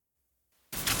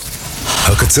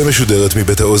הקצה משודרת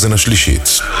מבית האוזן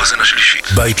השלישית.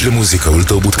 בית למוזיקה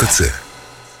ולתרבות קצה.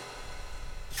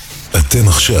 אתם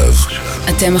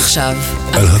עכשיו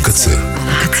על הקצה.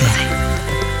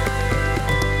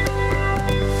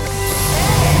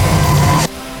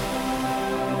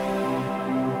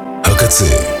 הקצה,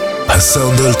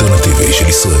 הסאונד האלטרנטיבי של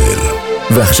ישראל.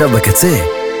 ועכשיו בקצה,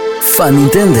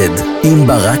 Fun Intended עם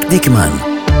ברק דיקמן.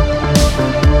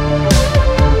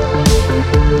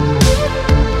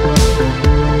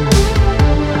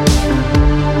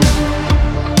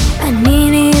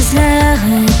 אני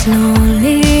נזהרת לא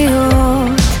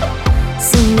להיות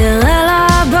סינדרלה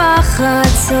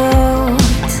בחצות,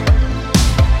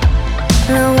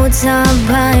 לרוץ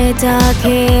הביתה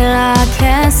כי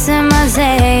לקסם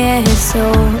הזה יש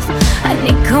סוף.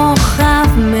 אני כוכב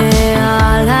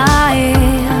מעל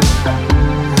העיר,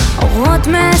 אורות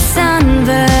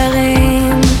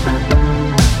מסנברים,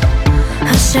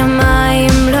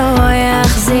 השמיים לא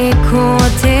יחזיקו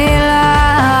אותי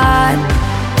לעד.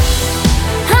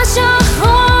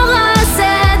 השחור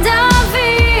הזה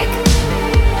דביק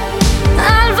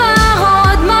על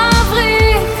ורוד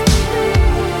מבריק,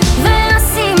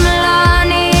 והשמלה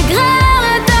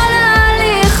נגררת על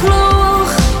הלכלוך.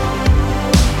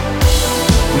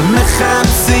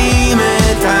 מחפשים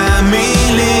את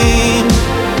המילים,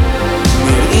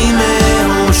 נראים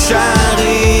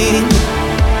מאושרים,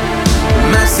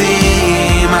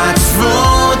 מציעים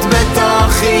עצבות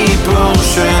בתוך חיבור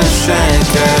של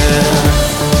שקר.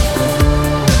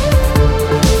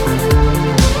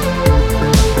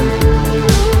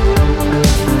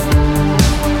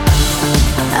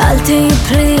 אל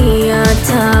תיפלי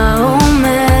אתה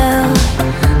אומר,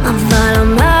 אבל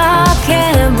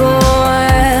המכה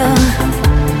בוער,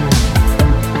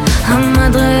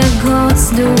 המדרגות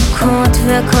סדוקות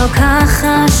וכל כך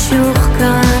חשוך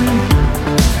כאן,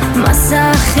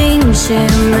 מסכים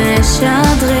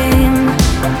שמשדרים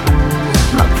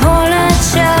מפולת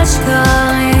של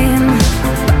שקרים,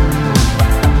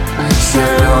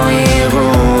 שלא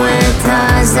יראו את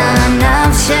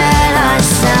הזנב של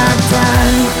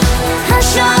השטן.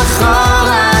 השחור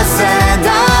הזה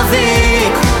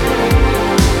דביק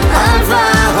על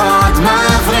ורוד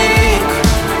מבריק,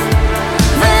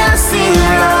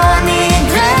 והשמלה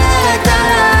נגררת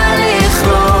על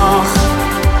הלכלוך.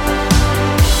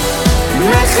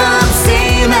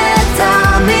 מחפשים את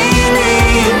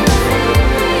המילים,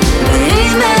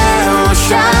 נראים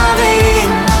מאושרים,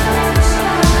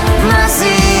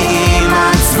 מציעים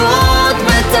עצבות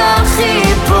בתוך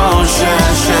חיבור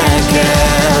של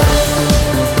שקר.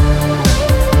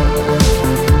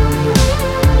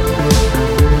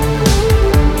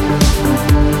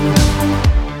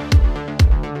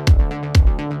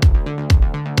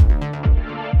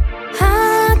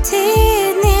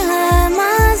 העתיד נראה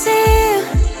מזהיר,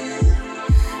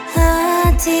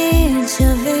 העתיד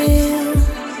שביר,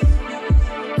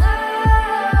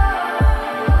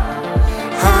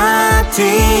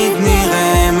 העתיד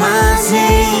נראה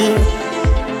מזהיר,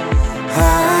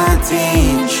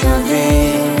 העתיד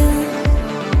שביר.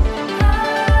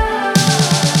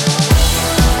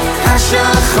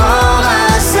 השחור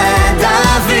הזה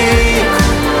דביק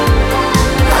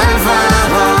על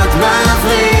ורוד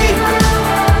מבריק,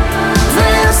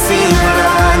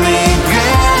 והשמלה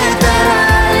נגררת על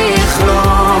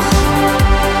הלכלוך.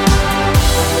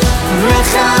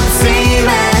 מחפשים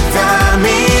את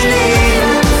המילים,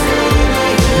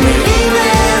 נראים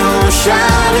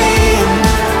מאושרים,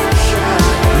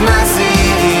 מציעים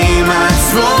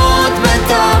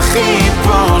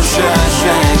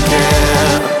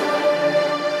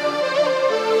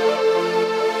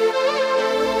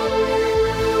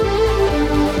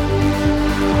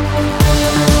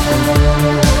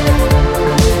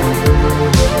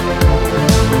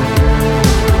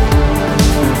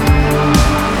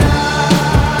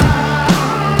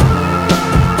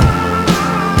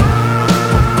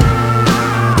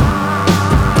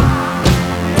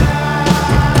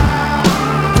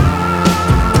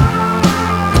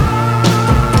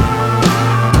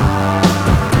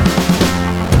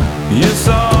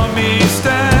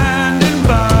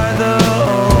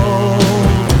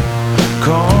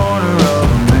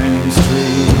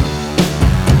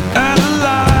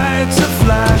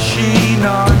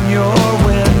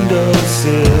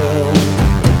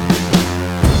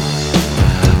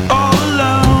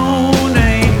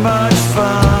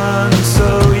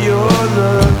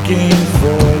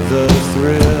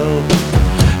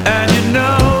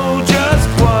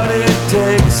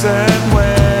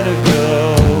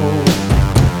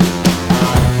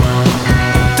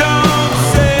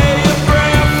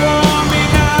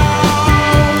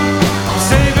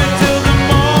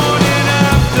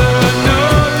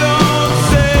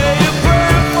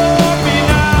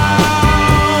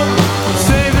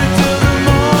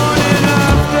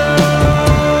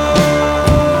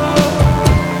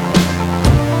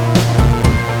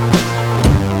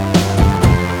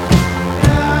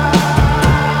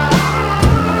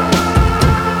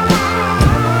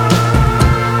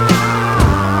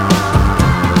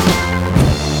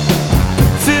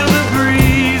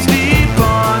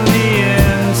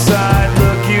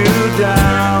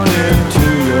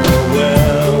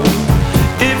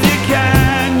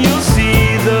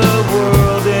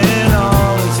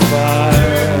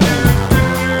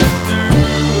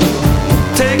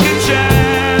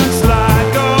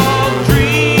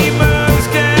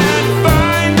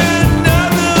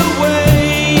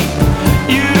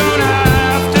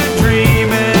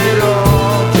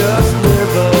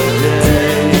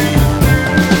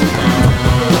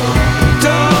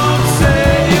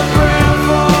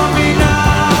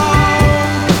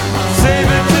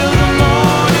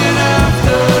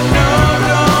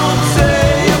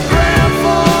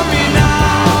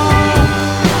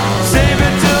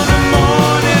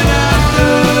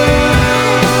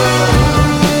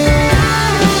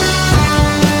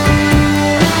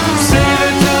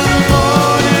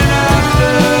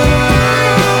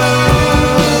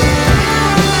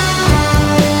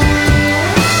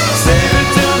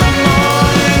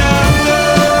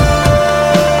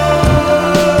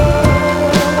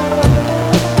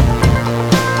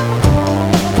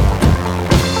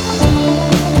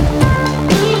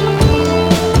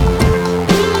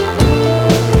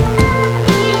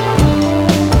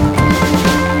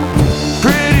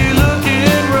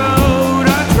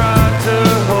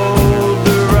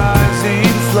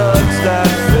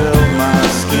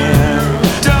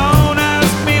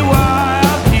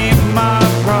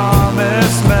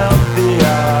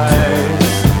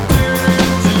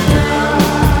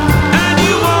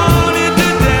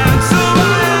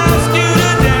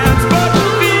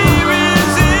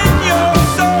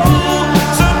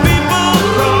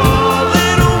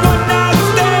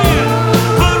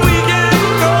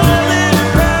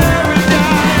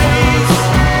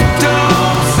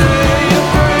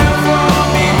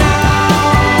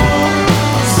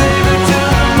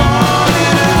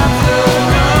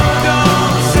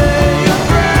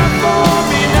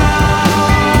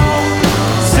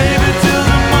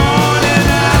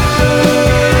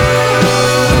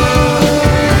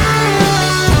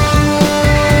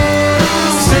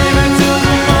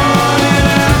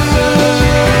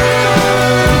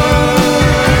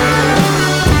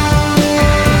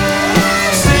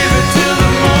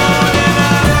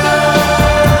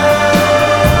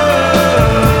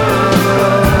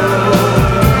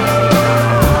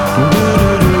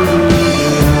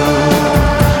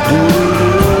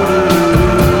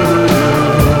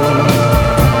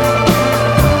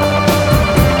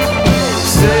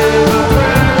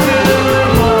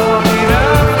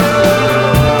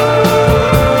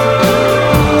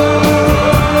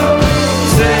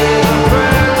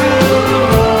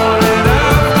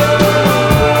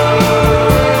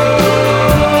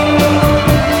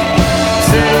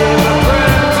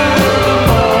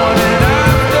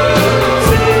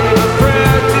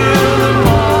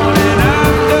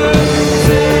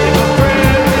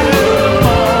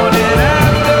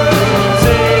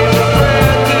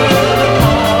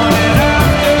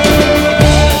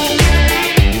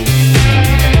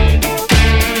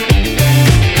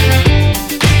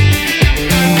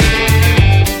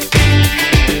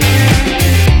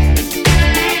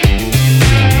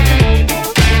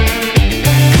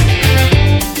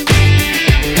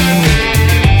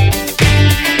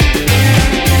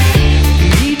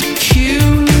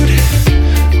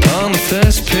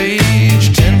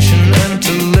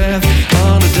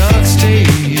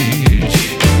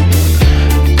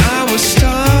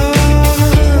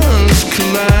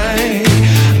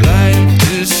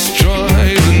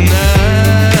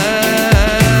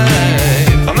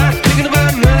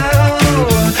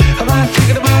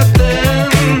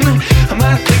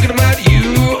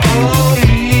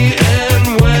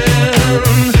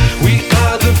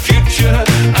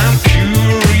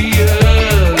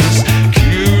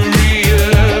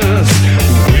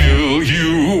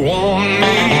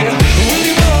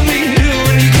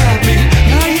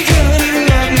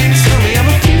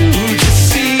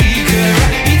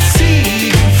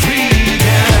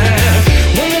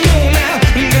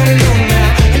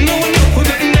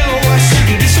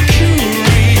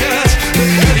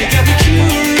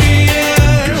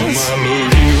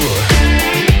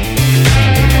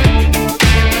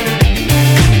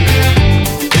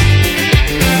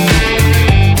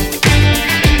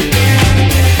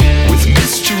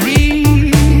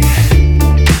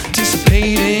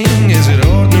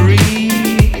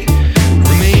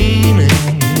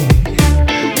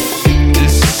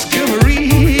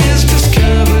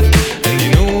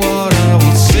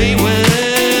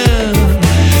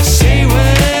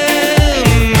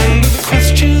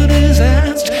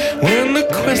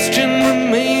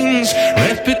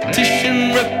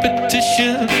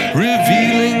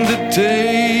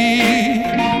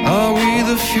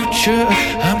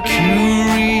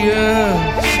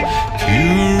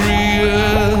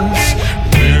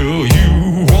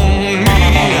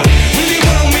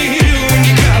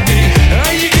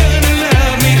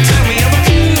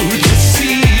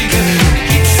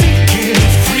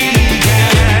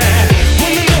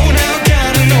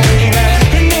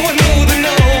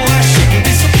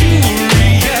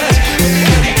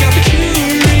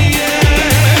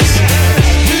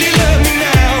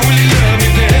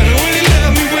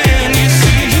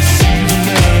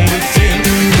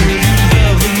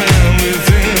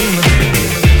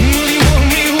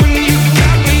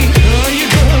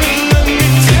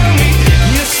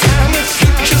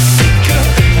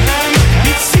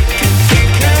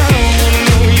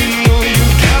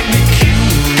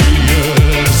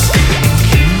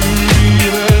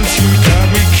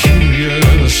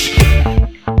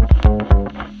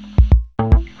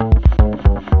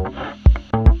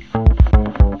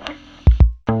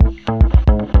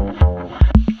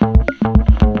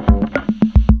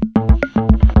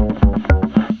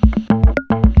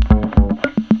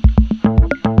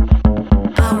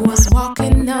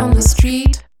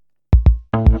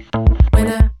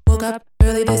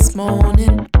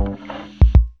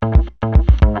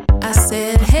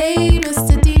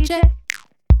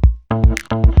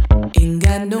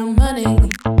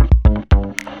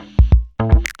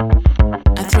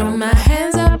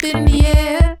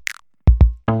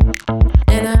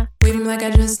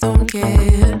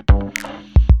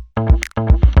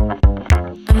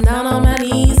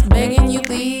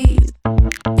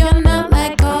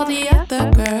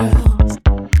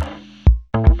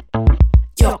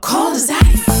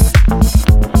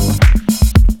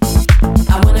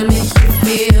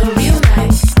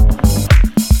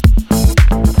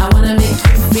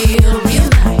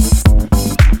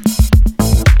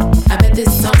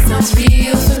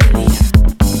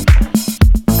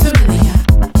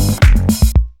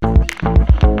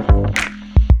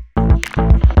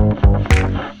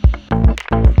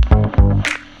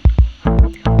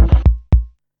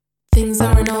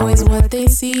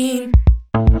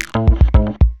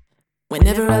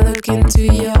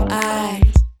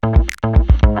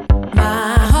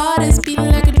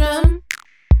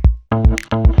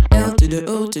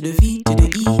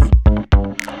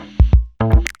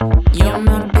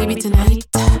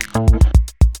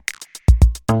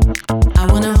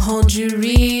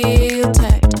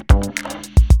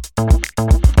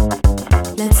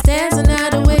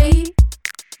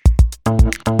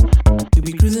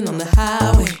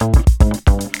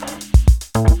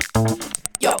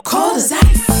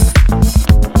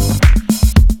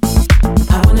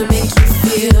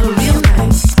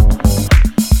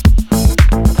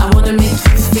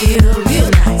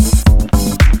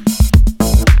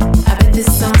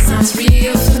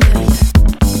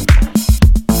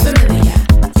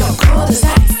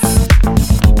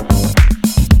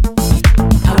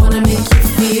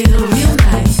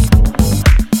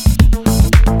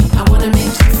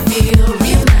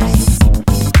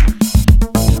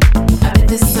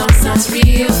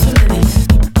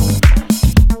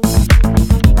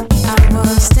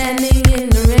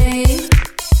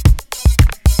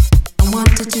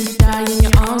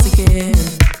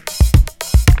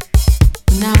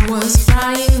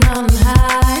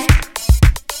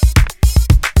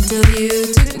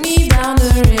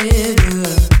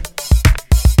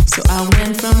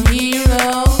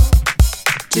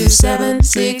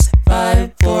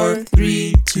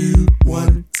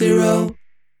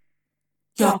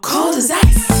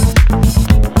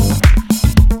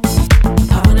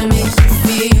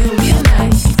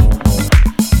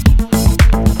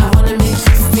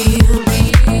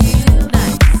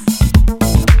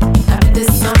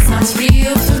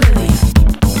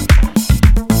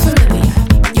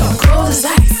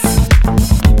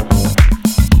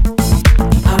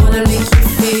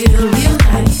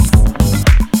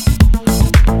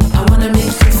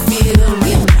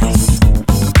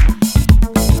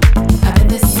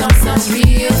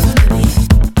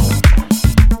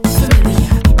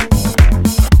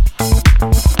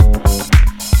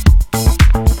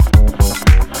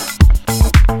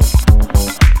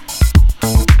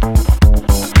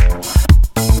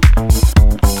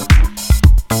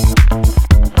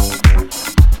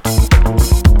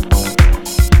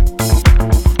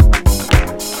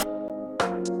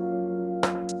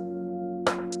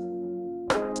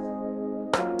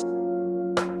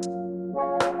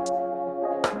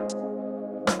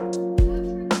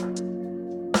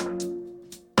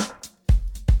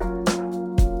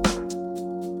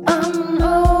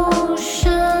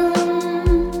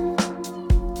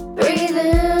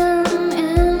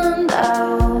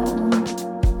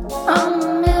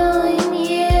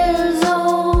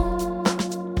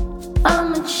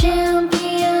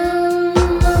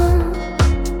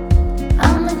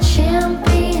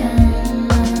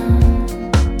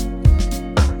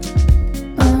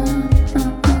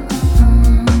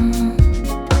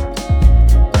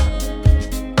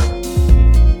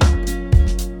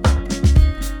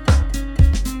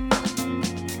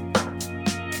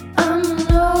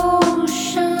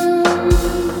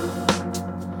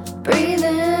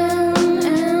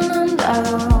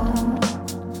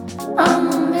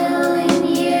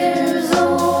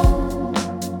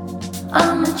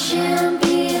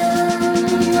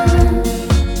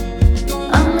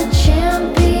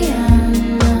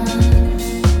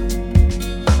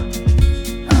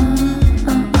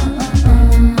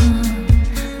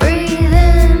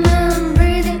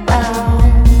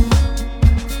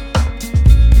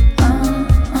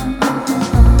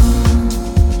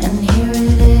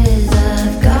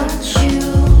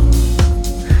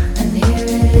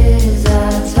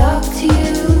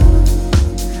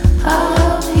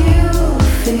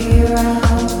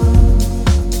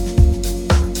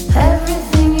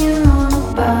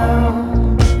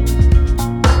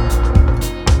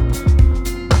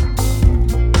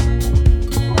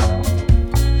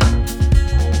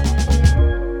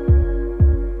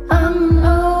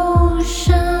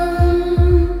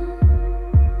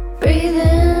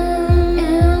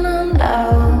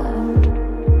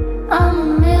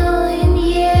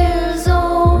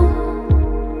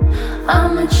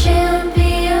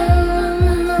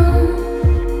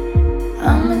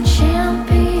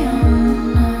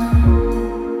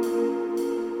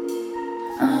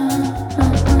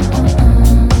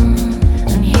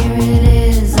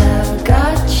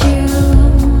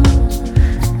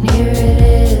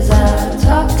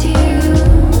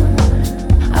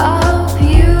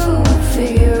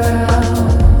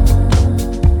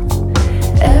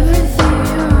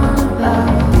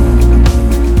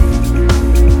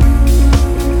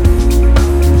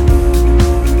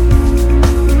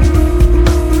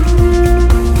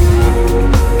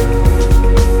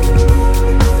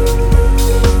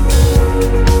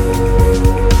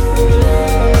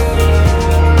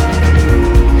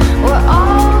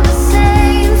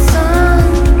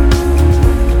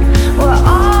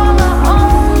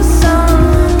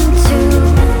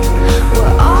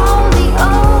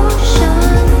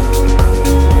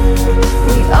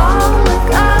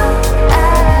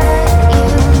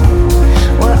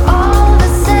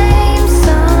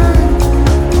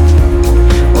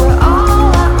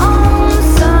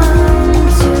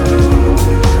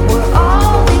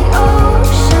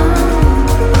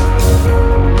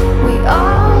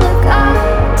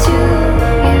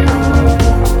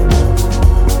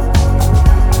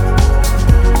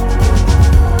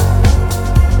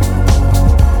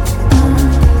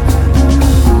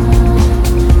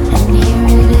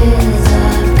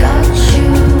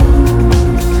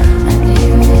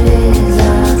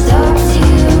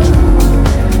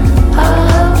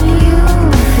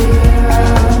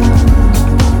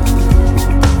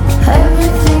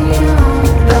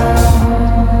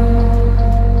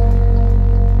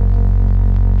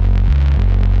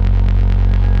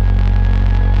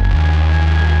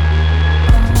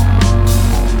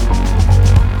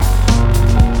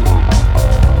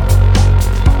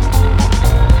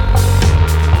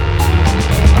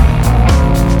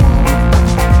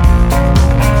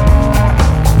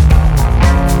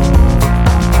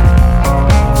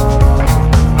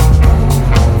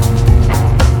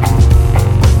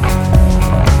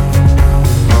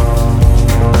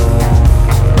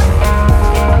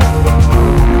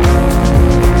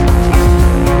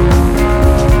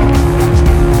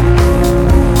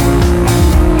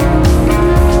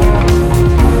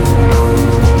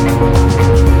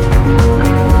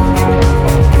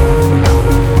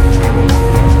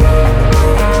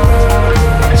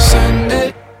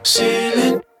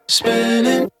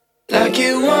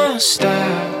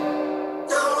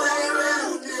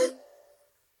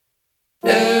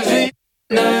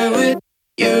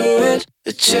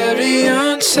the cherry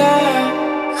on top.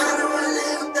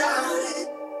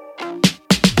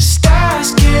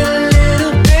 Stars get a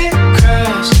little bit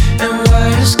crossed, and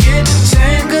wires get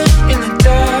tangled in the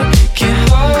dark. Can't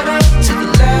hold up to the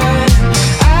light.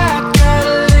 I got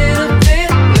a little bit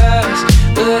lost,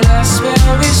 but I swear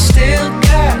we still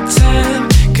got time.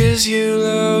 'Cause you'll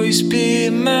always be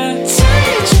my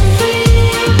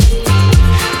tangerine.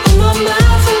 On my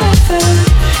mind forever,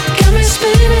 got me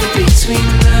spinning between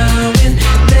now and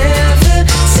never.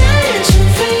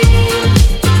 Tangerine,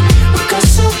 we got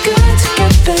so good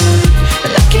together,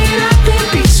 like it happened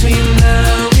between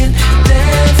now and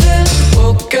never.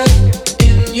 Woke up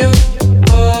in your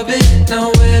orbit, now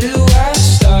where do I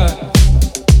start?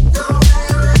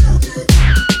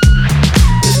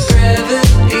 Is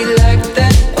gravity like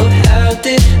that, or how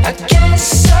did I get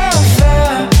so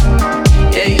far?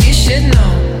 Yeah, you should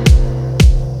know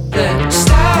that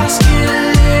stars get a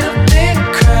little bit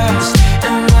crossed,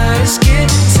 and wires get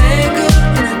tangled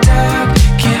in the dark.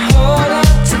 Can't hold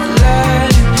on to the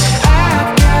light. I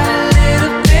got a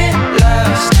little bit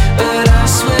lost, but I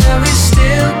swear we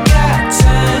still got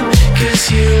time. 'Cause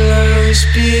you'll always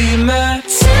be my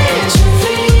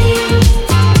tangerine.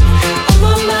 On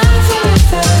my mind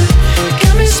forever,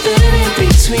 got me spinning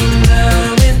between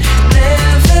now and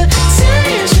never.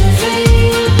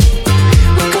 Tangerine,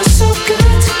 we got so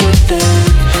good together,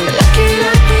 like it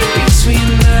happened between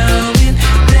now and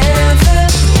never.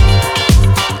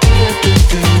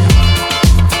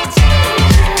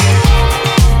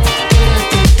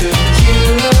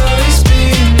 You'll always be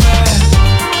my.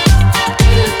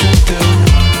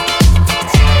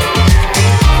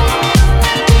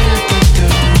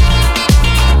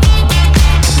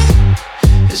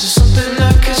 Is there something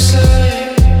I could say,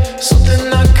 something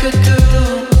I could do?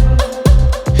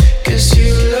 'Cause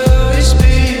you'll always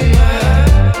be mine.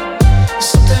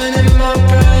 Something in my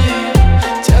brain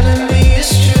telling me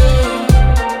it's true.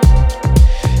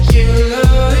 You'll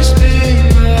always be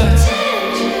mine.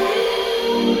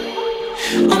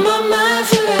 On my mind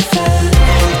forever,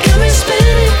 got me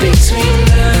spinning between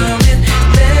now and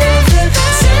never.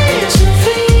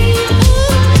 Tangerine,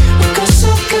 we got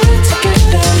so good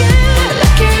together,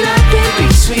 like it happened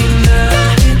between now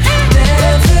and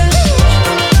never.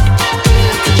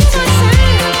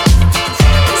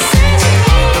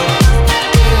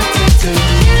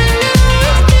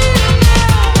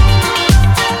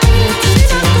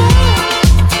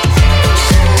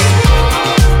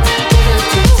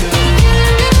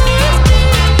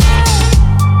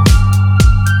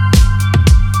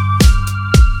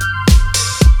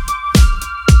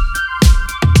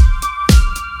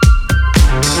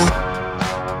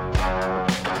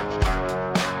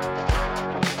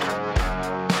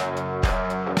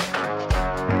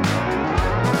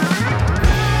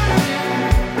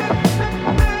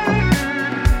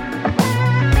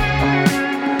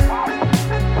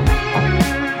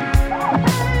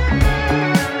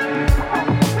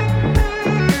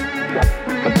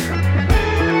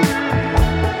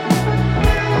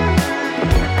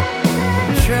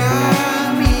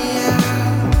 Try me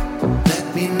out, let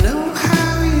me know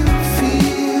how you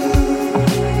feel.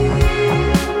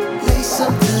 Lay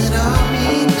something on me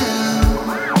now,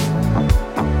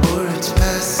 or it's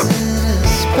passing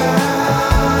us by.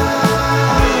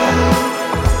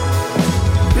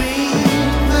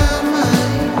 Read my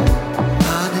mind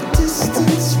on a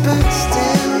distance, but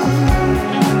still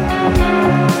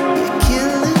you're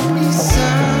killing me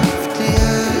softly.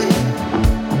 I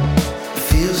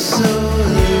feel so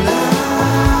alive.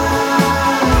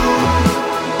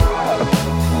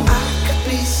 I could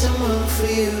be someone for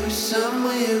you,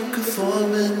 someone you could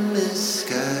form in the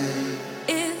sky.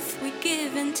 If we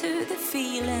give into the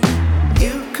feeling,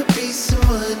 You could be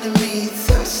someone to me,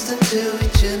 thrust until we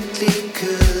gently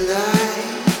collide.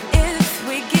 if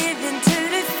we give into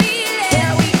the feeling,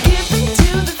 Yeah, we give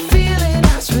into the feeling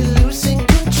as we're losing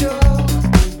control.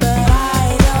 but I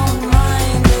don't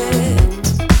mind it.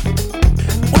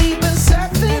 We've been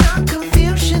surfing our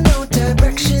confusion, no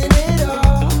direction at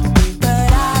all. But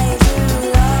I do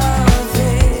love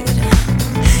it.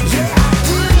 Yeah, I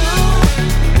do.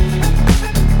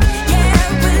 Yeah,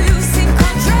 we're losing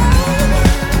control.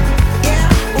 Yeah,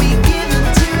 we give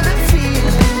into the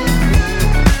feeling.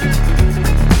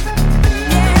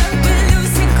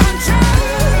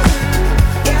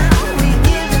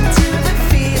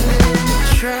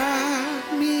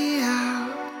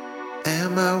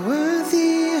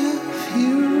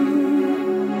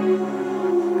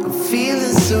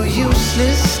 so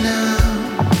useless now.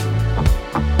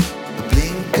 A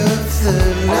blink of the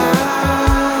light.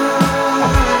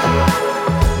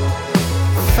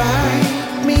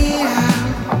 Fight me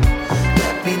out.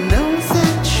 Let me know that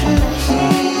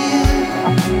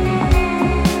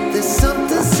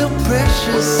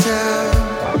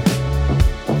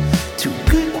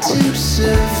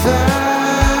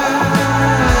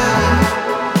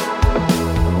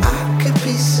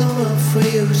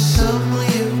somewhere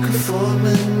you could form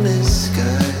in the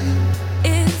sky.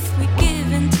 If we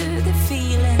give into the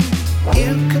feeling,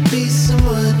 You could be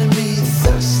someone to me,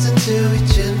 thirst until we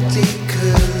gently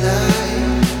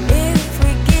collide. if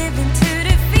we give into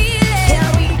the feeling, Yeah,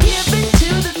 we give into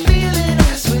the feeling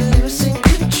as we're losing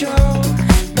control.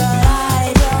 but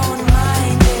I don't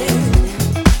mind it.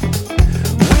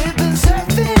 We've been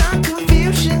surfing on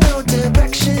confusion, no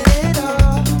direction at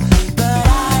all. But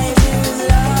I do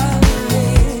love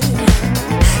it.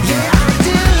 Yeah, I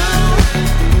do.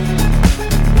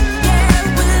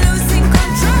 Yeah, we're losing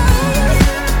control.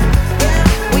 Yeah,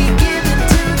 we give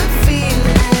into the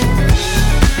feeling.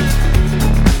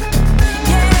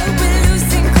 Yeah, we're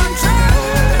losing control.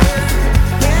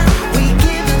 Yeah, we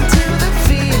give into the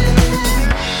feeling.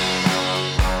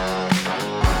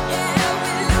 Yeah,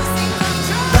 we're losing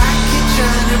control. Like you're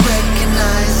trying to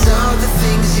recognize all the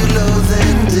things you loathe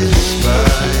and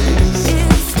despise.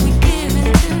 If we give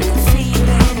into the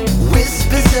feeling,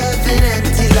 Whispers of an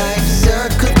empty life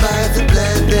circled by the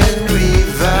blend and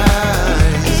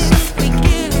revise. if we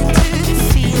give into the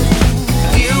feeling,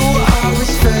 You were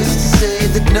always first to say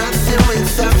that nothing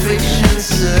without friction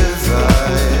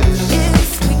survives.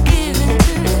 if we give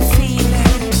into the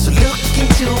feeling, So look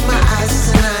into my eyes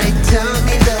tonight, tell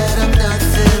me that I'm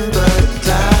nothing but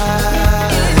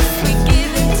lies. if we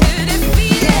give into the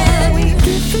feeling, We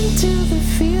give into the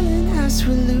feeling as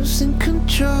we're losing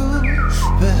control,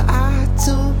 but I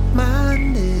don't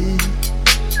mind it.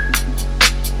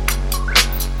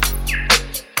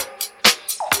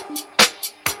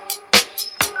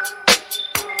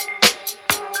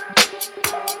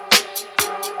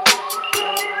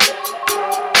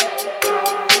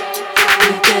 We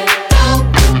get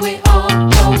down when we all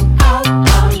go out.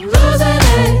 I'm losing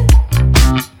it.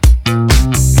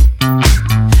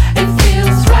 It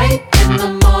feels right in the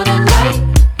morning light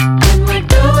when we're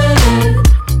doing it.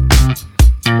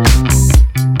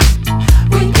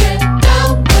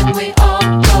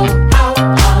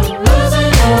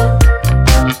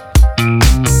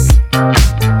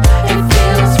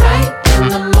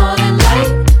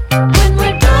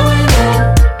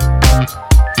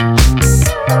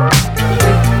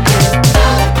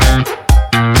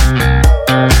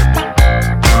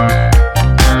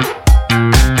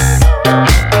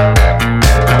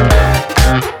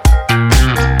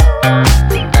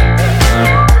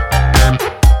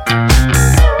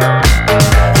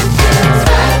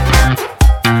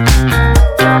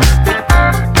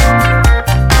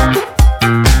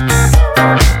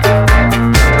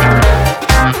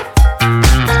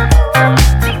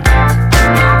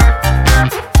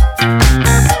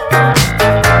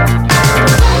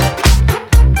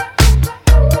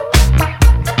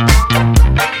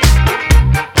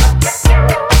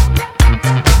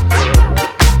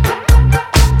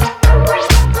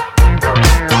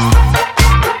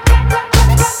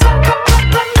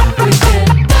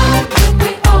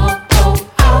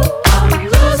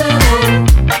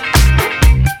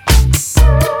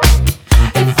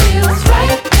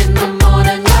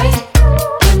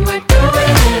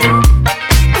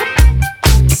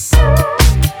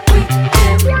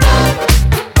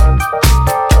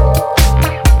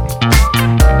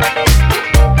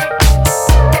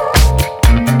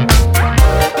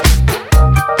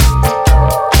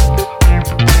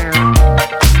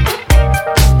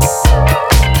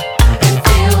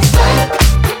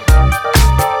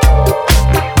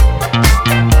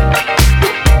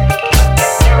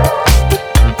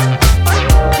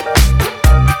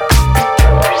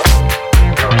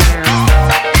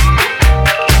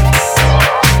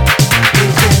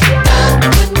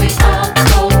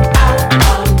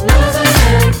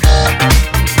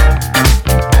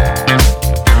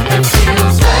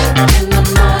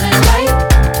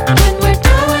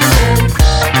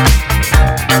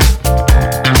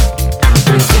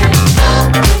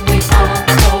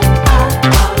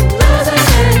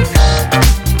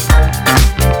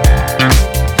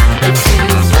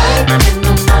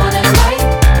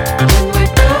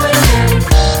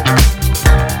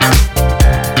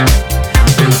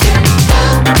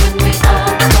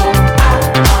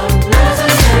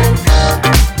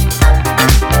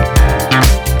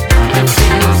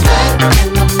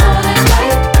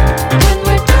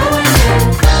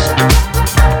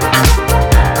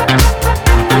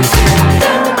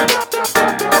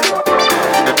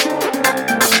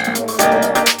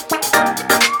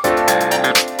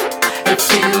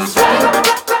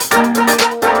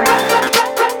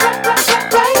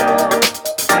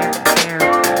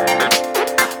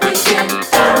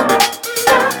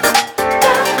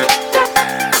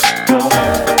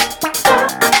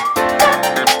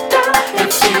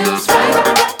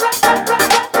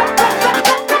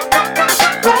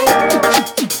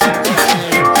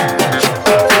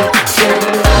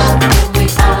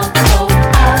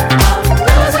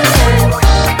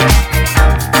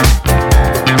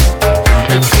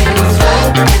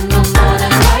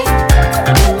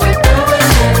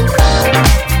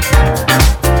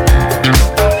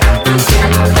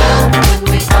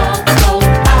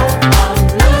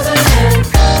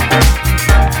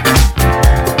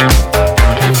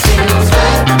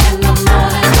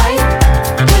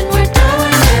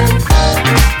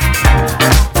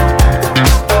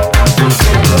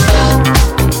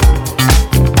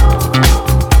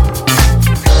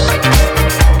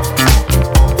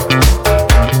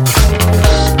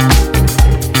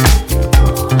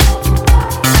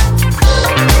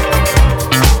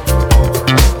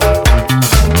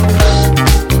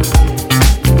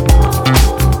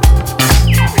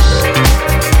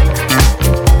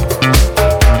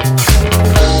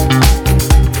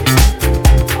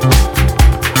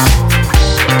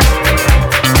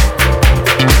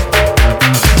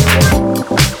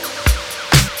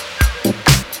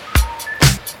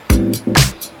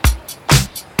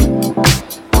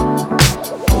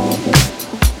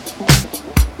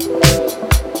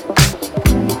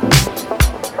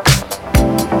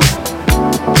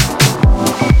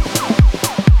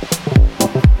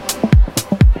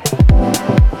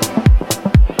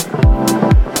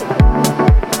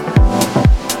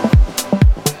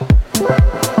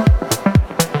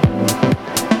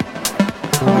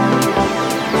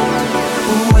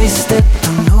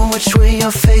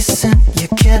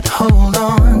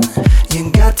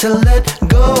 to let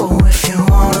go if you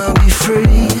wanna be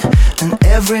free. And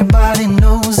everybody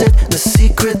knows it, the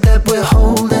secret that we're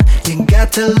holding. You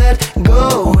got to let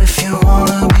go if you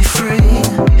wanna be free.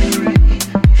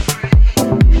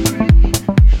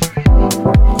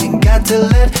 You got to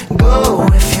let go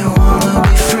if you wanna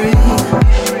be free.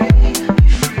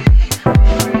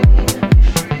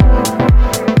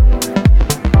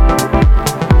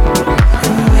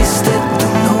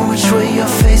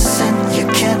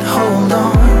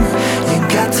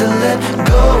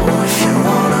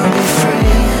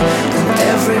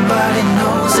 Everybody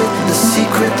knows it, the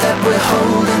secret that we're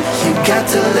holding. You got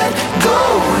to let go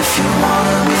if you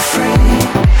wanna be free.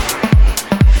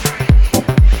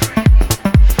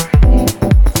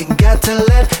 You got to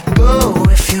let go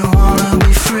if you wanna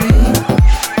be free.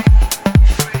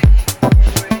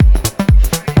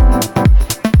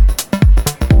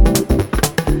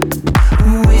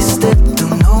 Wasted,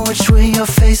 don't know which way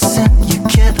you're facing. You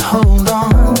can't hold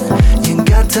on. You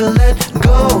got to let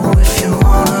go if you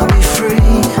wanna be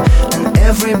free. And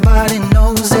everybody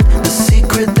knows it, the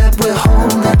secret that we're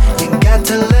holding. You got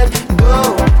to let go.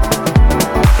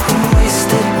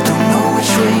 Wasted, don't know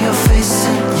which way you're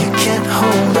facing. You can't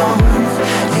hold on.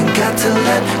 You got to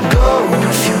let go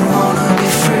if you wanna be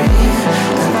free.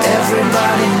 And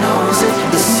everybody knows it,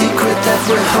 the secret that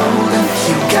we're holding.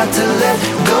 You got to let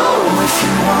go if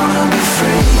you wanna be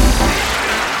free.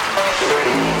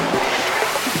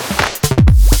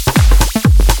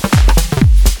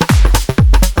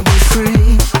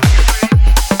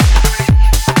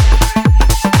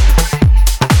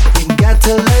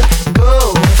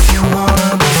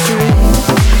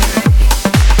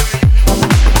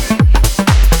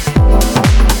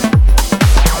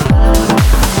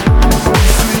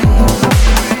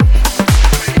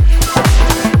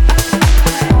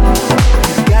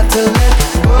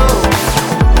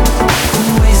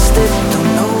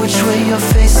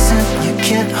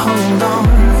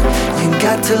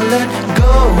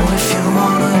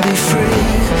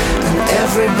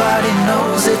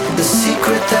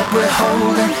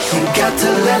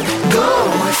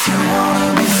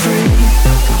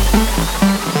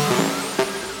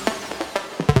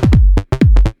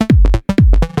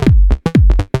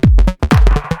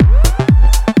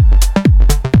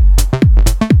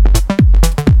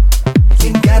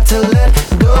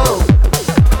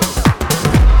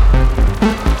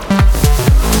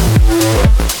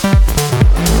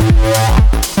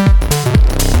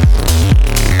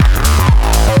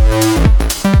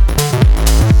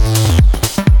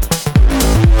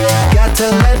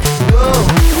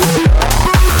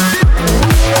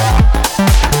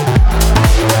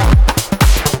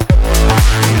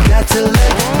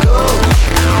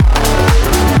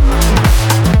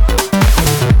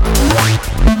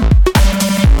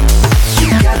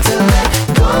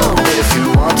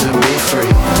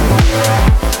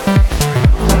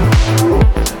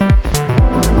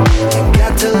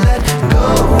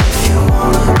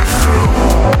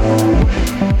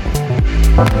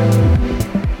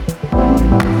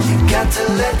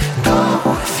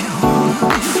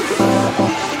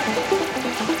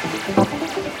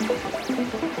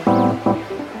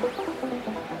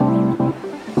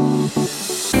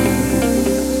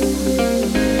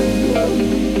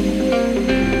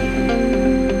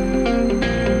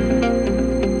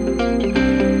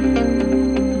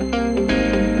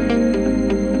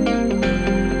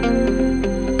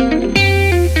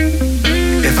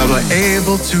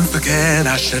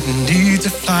 I shouldn't need to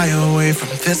fly away from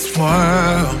this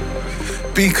world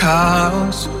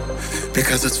because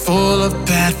it's full of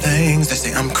bad things. They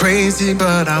say I'm crazy,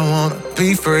 but I wanna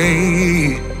be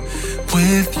free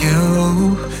with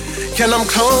you. And I'm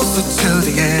closer to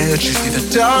the edge. You see the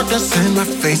darkness in my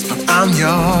face, but I'm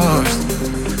yours.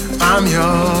 I'm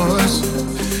yours.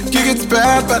 Yeah, it's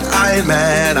bad, but I ain't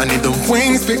mad. I need the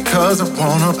wings because I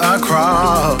wanna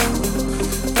across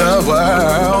the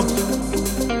world.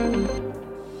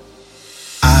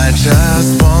 I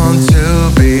just want to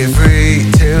be free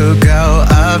to go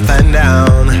up and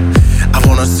down. I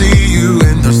wanna see you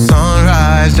in the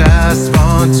sunrise. Just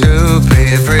want to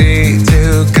be free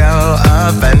to go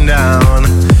up and down.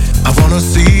 I wanna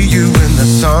see you in the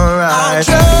sunrise. I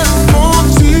just want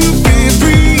to be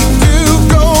free to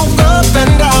go up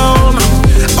and down.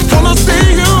 I wanna see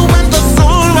you in the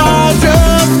sunrise.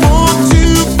 Just want to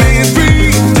be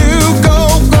free to go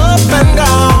up and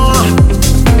down.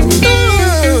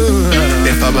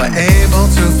 If I were able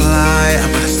to fly, I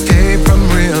would escape from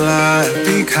real life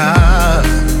because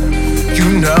you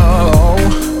know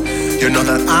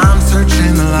that I'm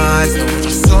searching the lights. The world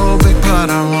is so big, but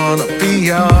I wanna be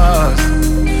yours,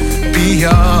 be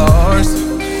yours.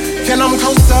 and I'm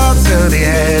closer to the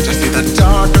edge. I see the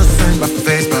darkness in my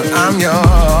face, but I'm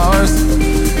yours.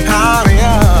 I'm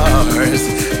yours.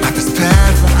 Life is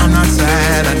bad, but I'm not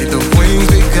sad. I need the wings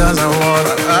because I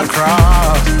wanna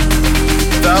across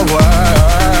the world.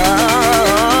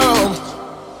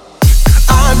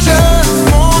 I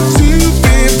just want to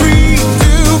be free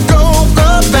to go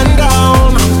up and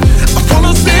down. I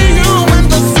wanna see you in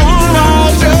the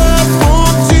sunrise. Just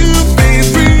want to be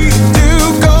free to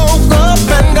go up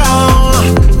and down.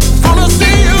 Wanna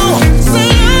see you,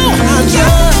 see you. I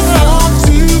just want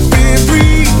to be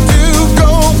free to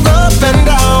go up and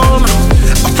down.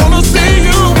 I wanna see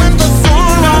you in the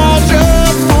sunrise.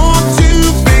 Just want to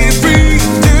be free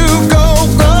to go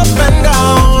up and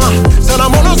down. Said I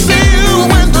wanna see you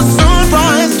in the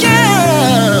sunrise.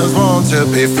 Just want to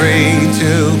be free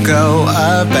to go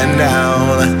up and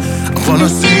down. I wanna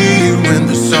see you in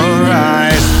the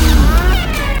sunrise.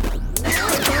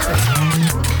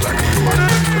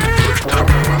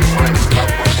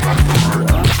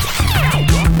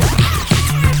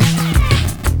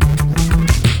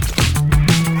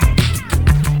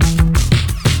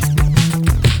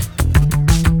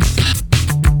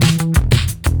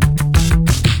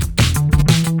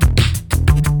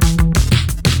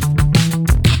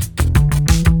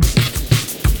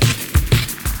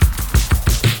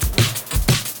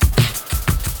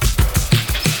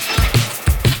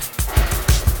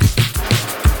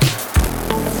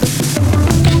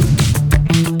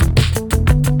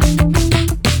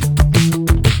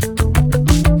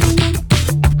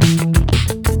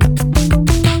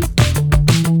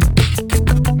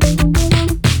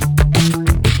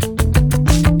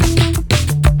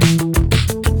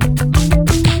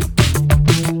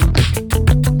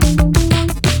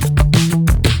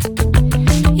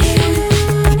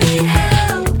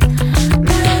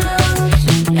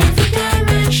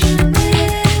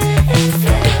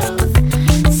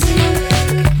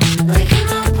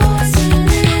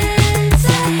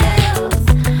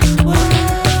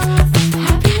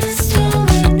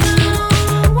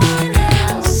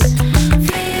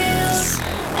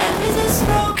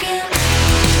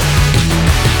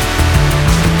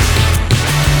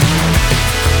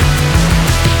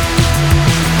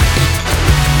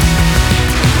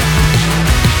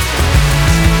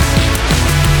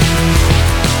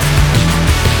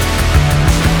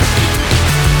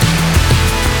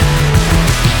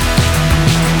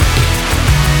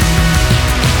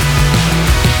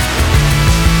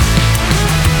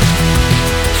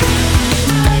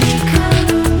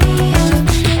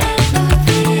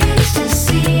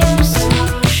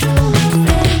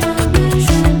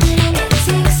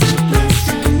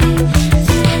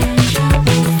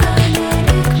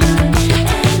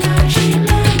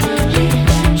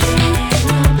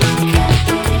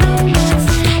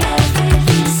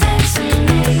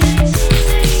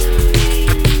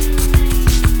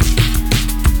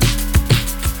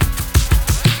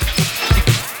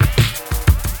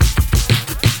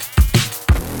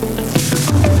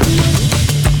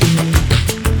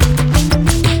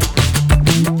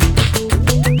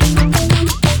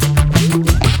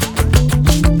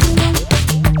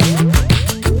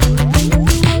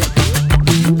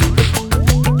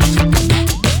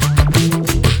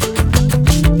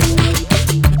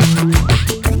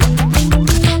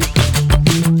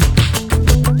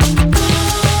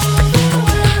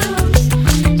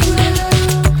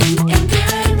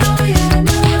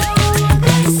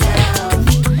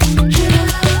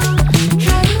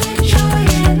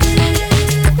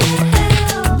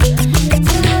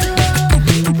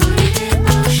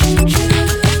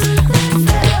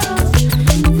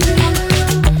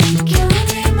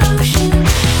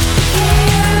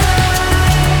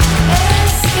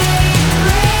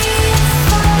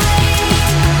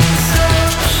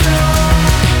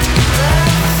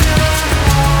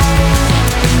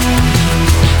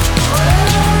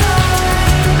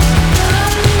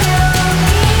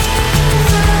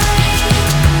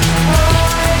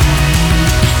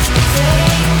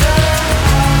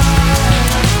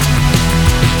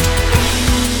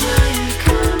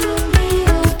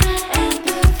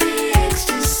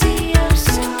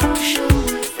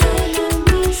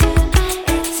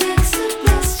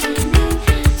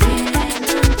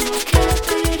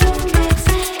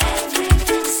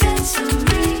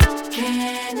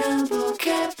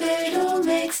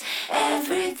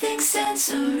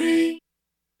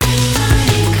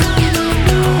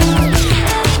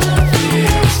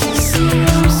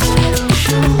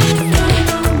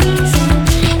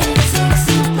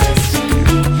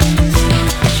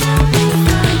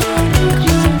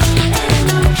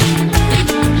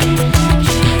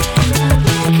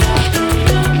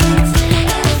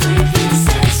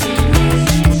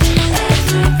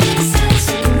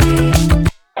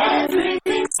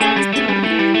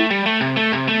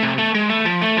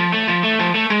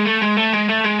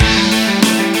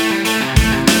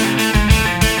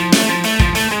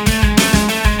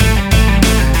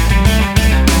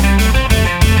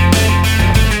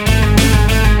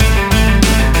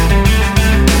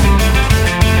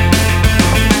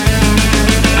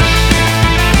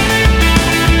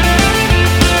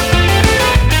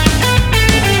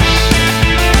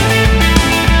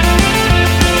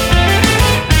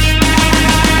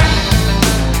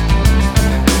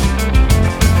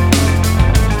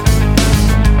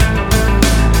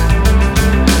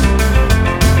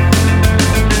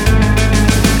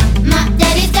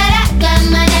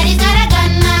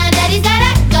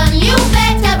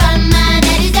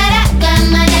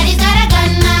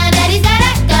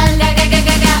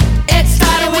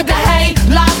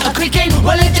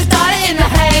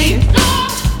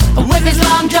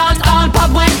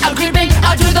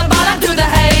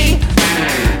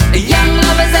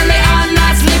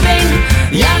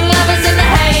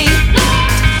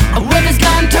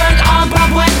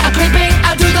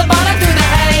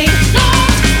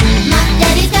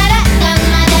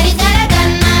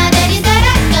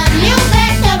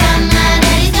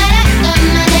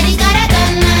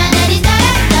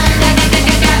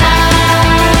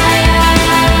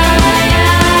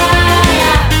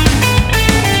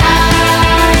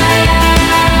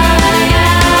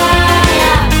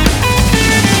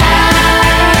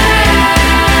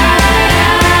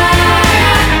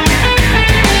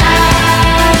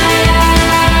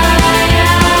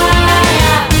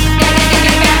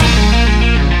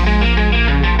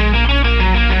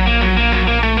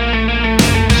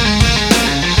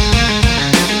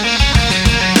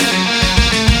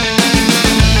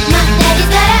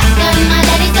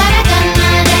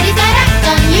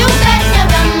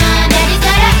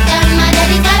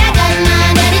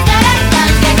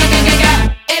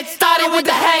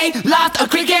 hay. Laughed or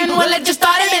creaking, well it just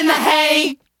started in the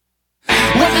hay.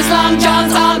 With his long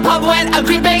johns on, pub went a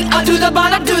creeping onto the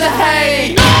barn, up to the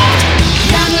hay.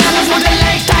 Young lovers with their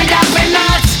legs tied up in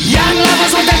knots. Young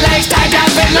lovers with their legs tied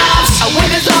up in knots.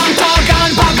 With his long tall gun,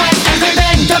 pub went a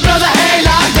creeping to blow the hay.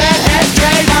 Locked their head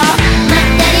straight up. My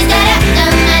daddy's got a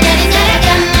gun, my daddy's got a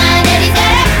gun, my daddy's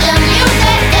got a gun. You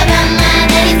better run, my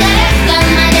daddy's got a gun,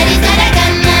 my daddy's got a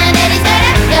gun, my daddy's got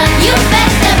a gun. You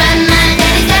better run, my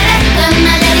daddy's got a gun,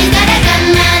 my daddy's got a gun,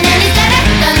 my daddy's got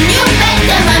a gun. You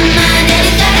better run, my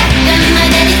daddy's got a gun, my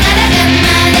daddy's got a gun,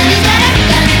 my daddy's got a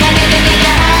gun.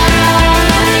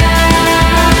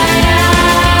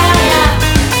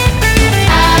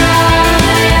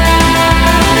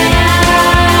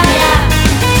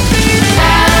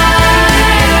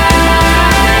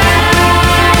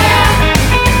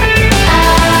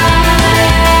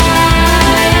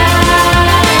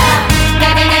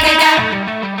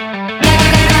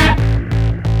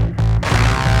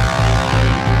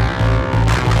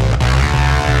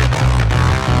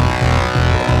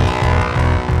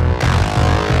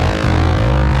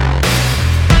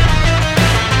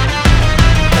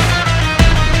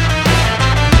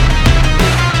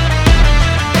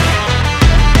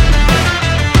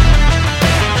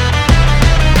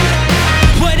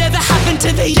 Whatever happened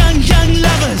to the young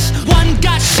lovers? One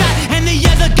got shot and the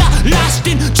other got lost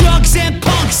in drugs and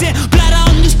punks and blood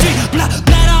on the street,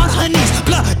 blood on her knees,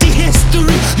 bloody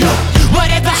history. Yeah.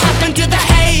 Whatever happened to the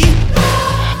hay?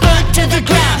 Burnt to the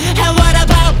ground. And what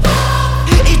about?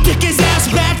 He took his ass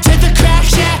back to the crack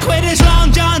shack with his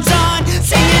long johns on,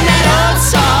 singing that old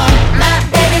song. My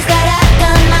baby's got a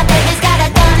gun, my baby's got a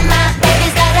gun, my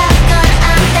baby's got a gun.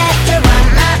 I'm better run,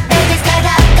 my baby's got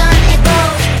a gun. It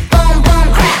goes boom, boom,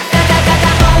 crack,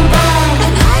 boom, boom.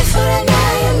 An eye for an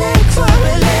eye, a leg for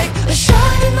a leg. A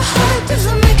shot in the heart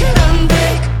doesn't make it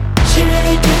unbreak. She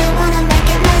really didn't wanna make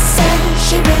it messy.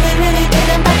 She really, really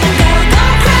didn't, but the girl go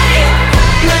crazy.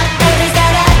 My baby's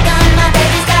got a gun, my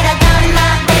baby's got a gun,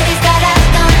 my baby's got a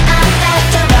gun. I'm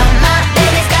better run, my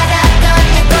baby's got a gun.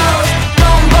 It goes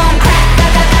boom, boom, crack,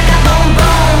 boom,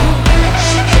 boom.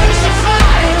 She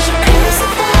crucified, she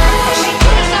crucified, she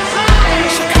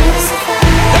crucified, she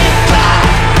crucified.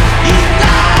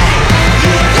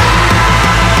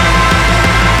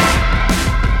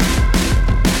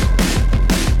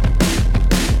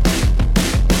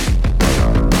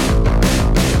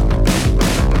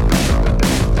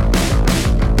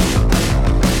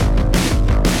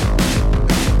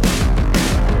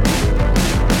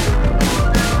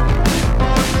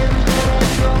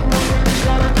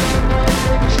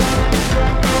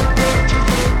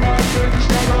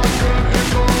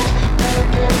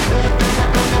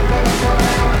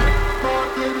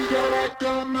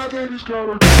 My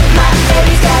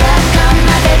baby's got a gun,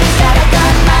 my baby's got a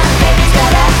gun, my baby's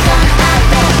got a gun. I'm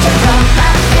better run,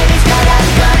 my baby's got a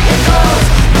gun. It goes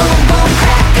boom, boom,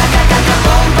 crack,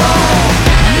 boom, boom.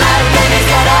 My baby's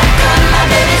got a gun, my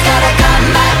baby's got a gun,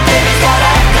 my baby's got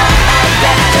a gun. I'm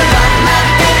better run, my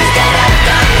baby's got a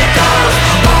gun. It goes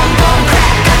boom, boom,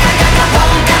 crack,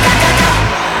 boom,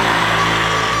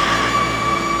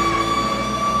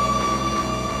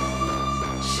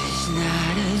 She's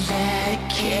not a bad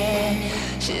kid.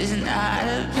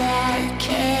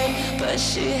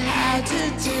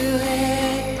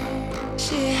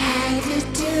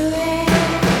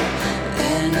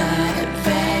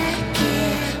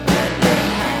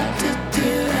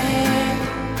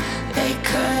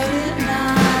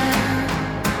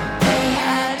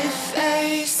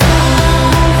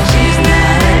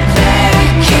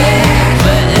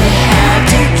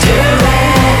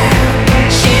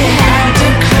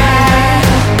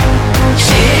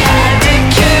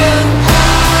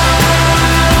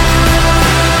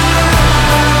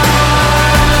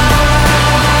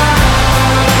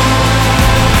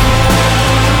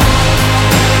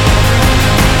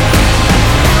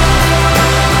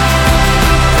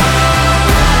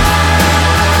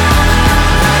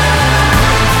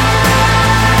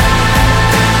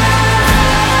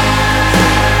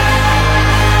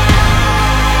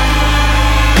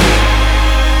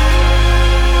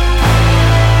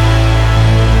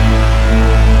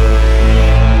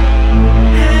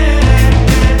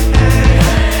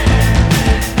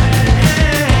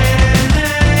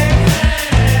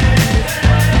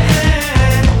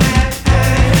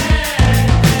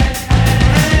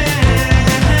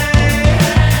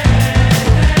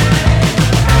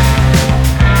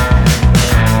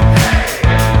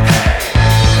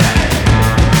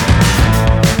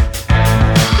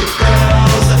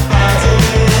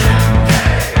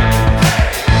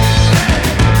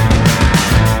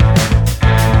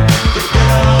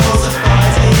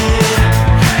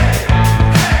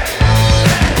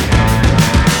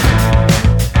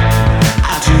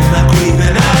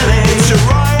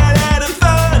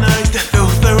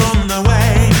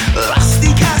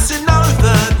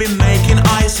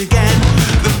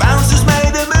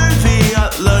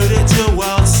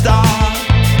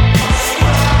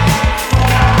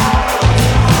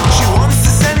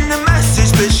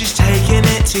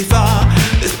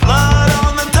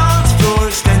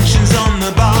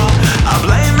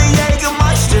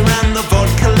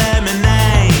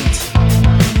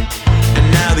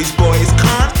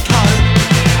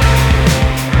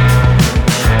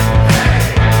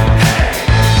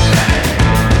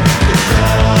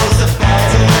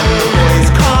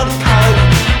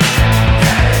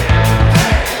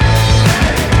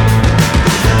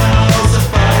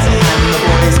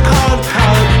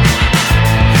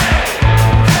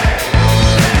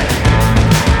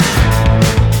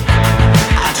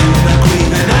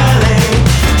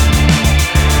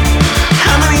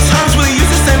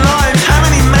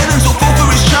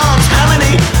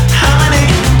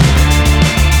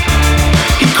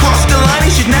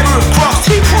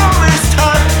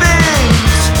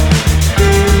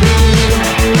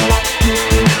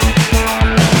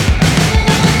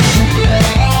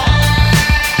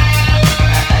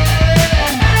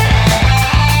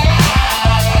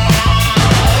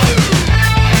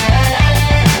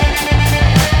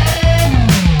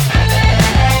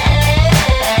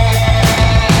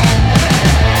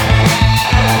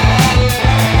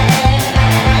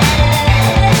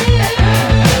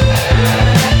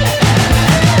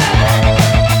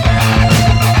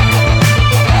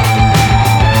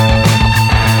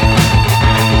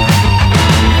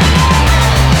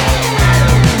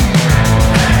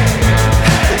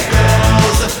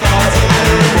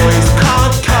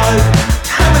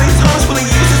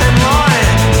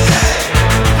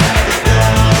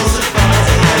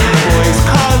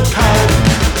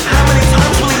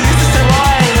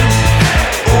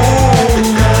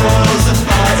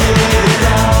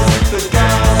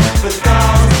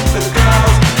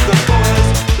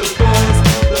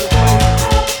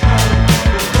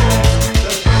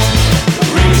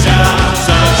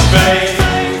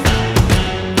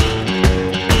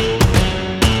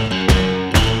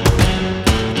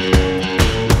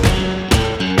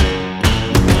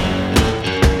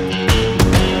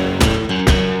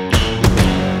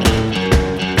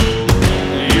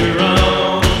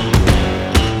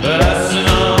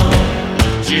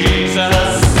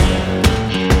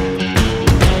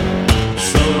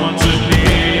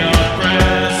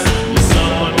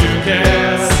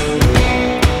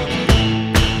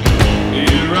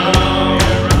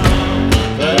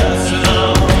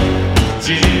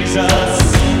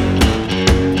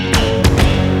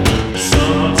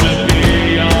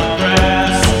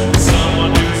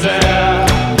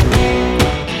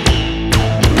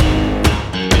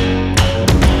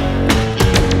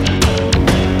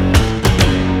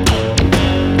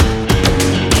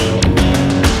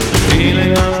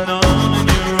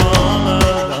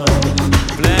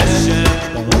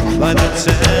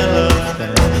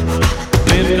 cellophane.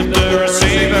 Lift up the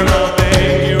receiver, I'll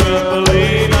make you a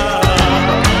believer.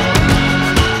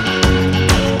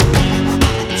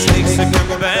 Takes a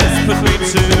confess, put me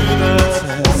to the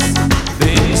test.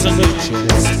 Things on your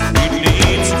chest, you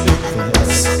need to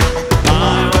confess. I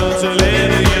want to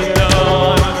live, you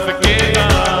know I'm forgiven.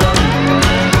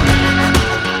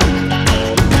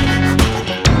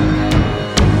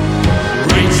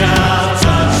 Reach out,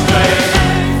 touch faith.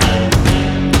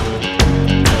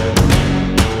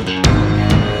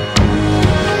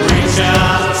 Reach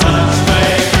out, touch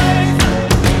faith.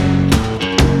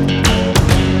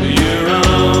 Your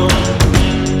own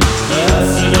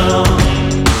personal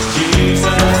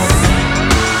Jesus.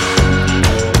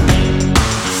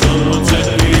 Someone to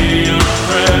hear your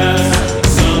prayers,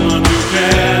 someone who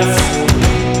cares.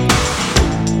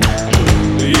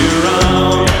 Your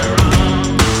own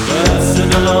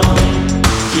personal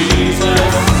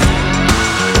Jesus.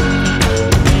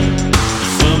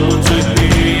 Someone to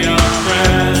hear your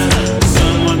prayers,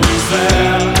 someone who's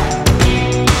there.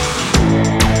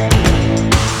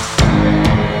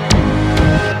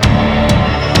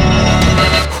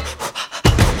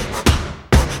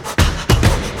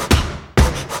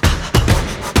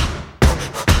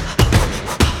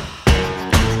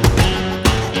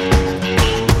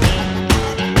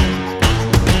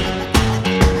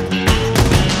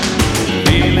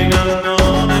 Feeling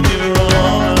unknown and you're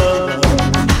all alone.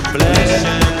 Flesh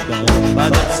and bone by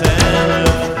the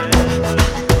telephone.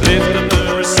 Lift up the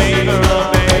receiver, I'll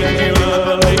make you a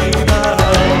believer.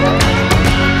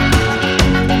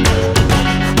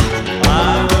 I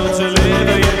want to live,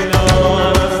 you know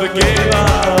I'm a forgiver.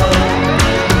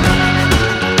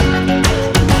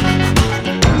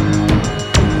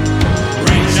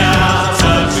 Reach out,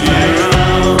 touch your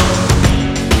own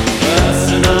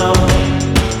personal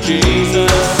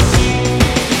Jesus.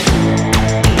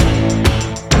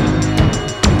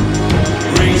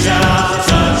 Reach out,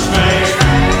 touch faith.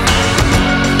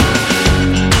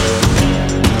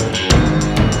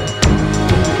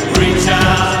 Reach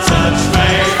out, touch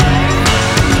faith.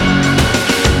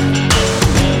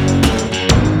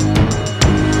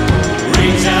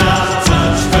 Reach out,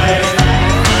 touch faith.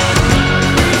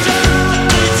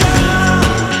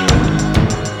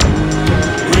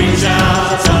 Reach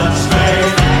out, touch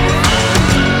faith.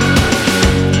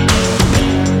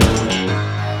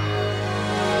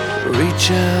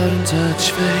 Reach out and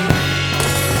touch faith.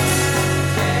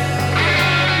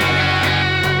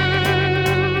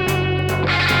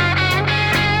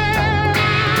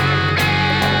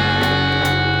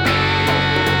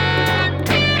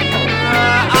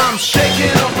 I'm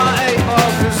shaking up my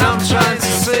 8-ball cause I'm trying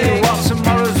to see what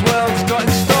tomorrow's world's got in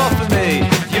store for me.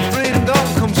 Your freedom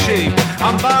don't come cheap.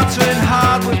 I'm bartering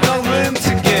hard with no room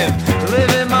to give.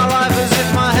 Living my life as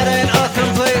if my head ain't a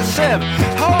complete sip.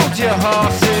 Hold your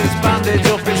horses, bandage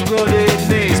up its bloodied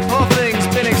knees. Poor thing's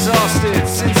been exhausted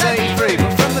since 83.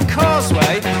 But from the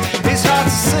causeway, it's hard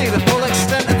to see the full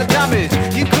extent of the damage.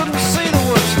 You couldn't see the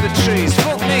woods for the trees.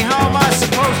 Fuck me, how am I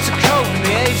supposed to cope in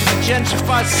the age of the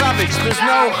gentrified savage? There's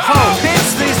no hope.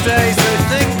 Kids these days, they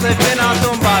think they've been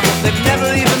outdone by, but they've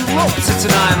never even looked at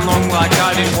an iron lung like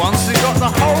I did once. They got the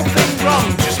whole thing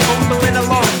wrong, just bumbling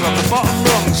along on the bottom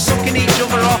rung, sucking each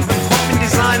other off and popping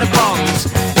designer bongs.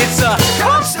 It's a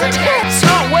constant hit. It's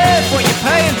not weird, but you're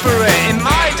paying for it. In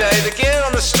my day, the gear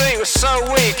on the street was so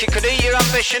weak, it could eat your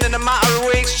ambition in a matter of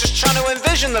weeks, just trying to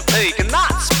envision the peak, and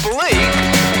that's bleak.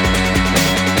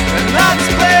 And that's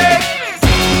big.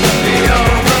 The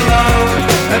overload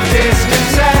of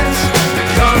discontent, the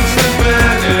constant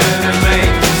burden of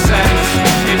making sense.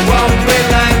 It won't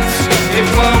relent, it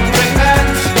won't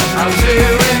repent. How to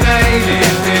remain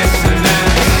in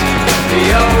dissonance. The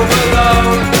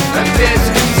overload of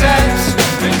discontent,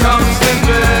 the constant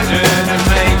burden of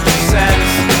making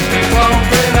sense. It won't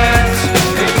relent,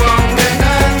 it won't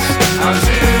repent. How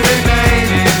to remain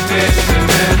in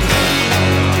dissonance.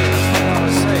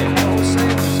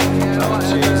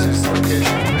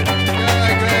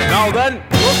 Now then,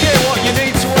 look here, what you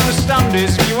need to understand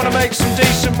is if you want to make some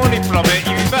decent money from it,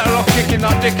 you'd be better off kicking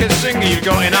that Dickman singer you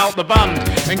got in out the band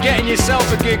and getting yourself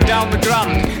a gig down the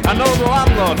Grand. I know the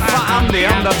landlord, Fat Andy,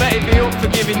 and I bet he'd be up for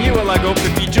giving you a leg up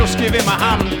if you just give him a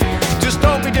hand. Just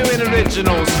don't be doing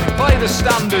originals, play the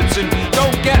standards and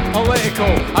don't get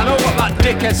political. I know what that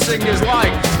dickhead singer's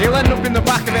like. He'll end up in the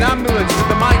back of an ambulance with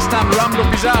the mic stand rammed up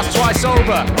his ass twice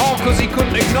over, all because he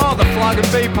couldn't ignore the flag and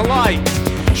be polite.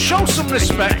 Show some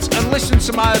respect and listen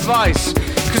to my advice,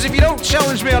 because if you don't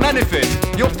challenge me on anything,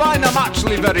 you'll find I'm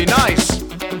actually very nice.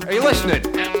 Are you listening?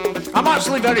 I'm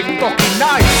actually very fucking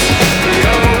nice. The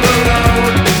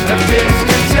overload of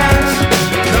discontent,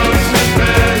 the constant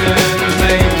burden of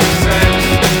making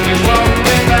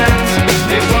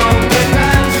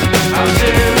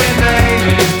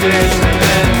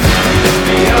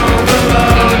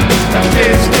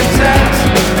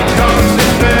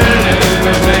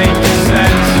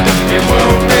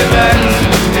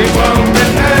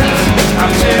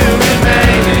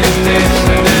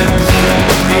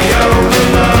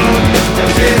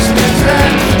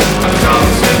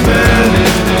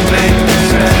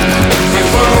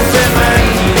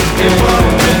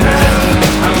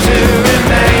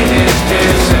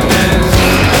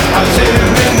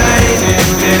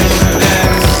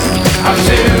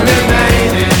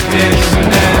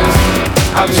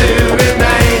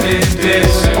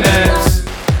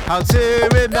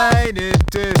remain in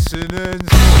dissonance.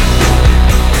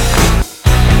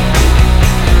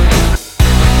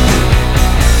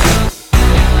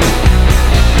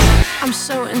 I'm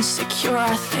so insecure,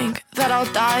 I think that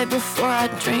I'll die before I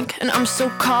drink. And I'm so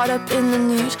caught up in the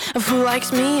news of who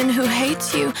likes me and who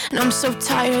hates you. And I'm so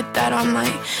tired that I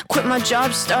might quit my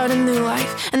job, start a new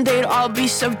life. And they'd all be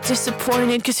so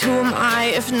disappointed, cause who am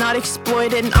I if not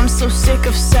exploited? And I'm so sick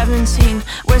of 17,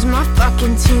 where's my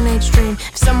fucking teenage dream?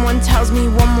 If someone tells me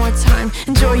one more time,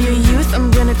 enjoy your youth,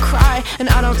 I'm gonna cry. And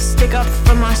I don't stick up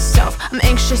for myself, I'm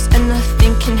anxious and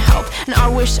nothing can help. And I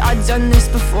wish I'd done this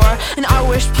before, and I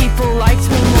wish people liked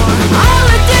me more. All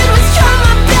I did was try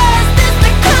my best. It's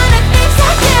the kind of things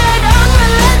I get. I'm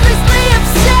relentlessly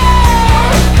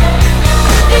obsessed.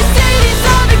 They say these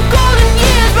are the golden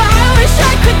years, but I wish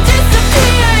I could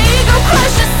disappear. Ego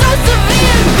crush is so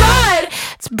severe. God,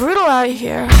 it's brutal out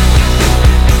here.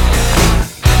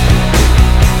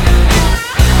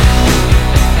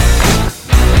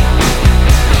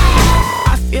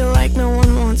 I feel like no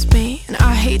one wants me, and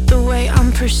I hate the way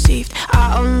I'm perceived.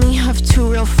 I only have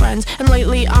 2 real friends, and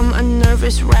lately I'm a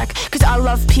nervous wreck, cause I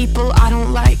love people I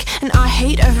don't like, and I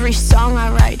hate every song I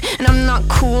write. And I'm not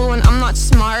cool and I'm not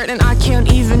smart, and I can't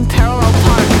even parallel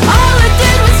park. All I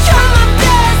did was try my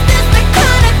best. It's the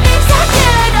kind of things I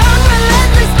get. I'm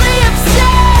relentlessly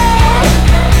obsessed.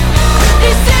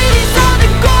 They say these are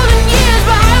the golden years,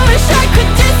 but I wish I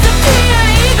could disappear.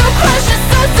 Ego crush is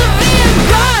so severe.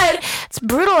 God, it's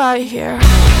brutal out here.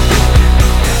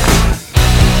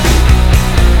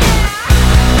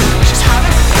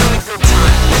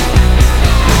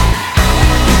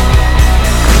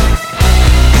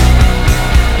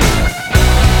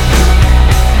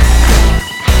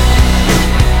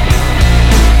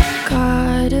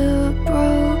 God, I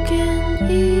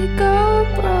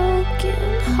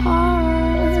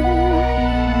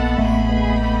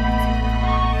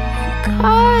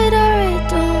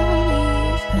don't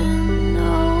even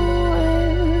know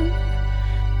where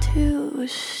to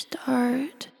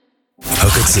start.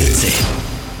 הקצה.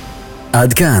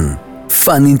 עד כאן,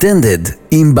 Fun Intended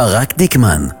עם ברק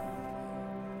דיקמן.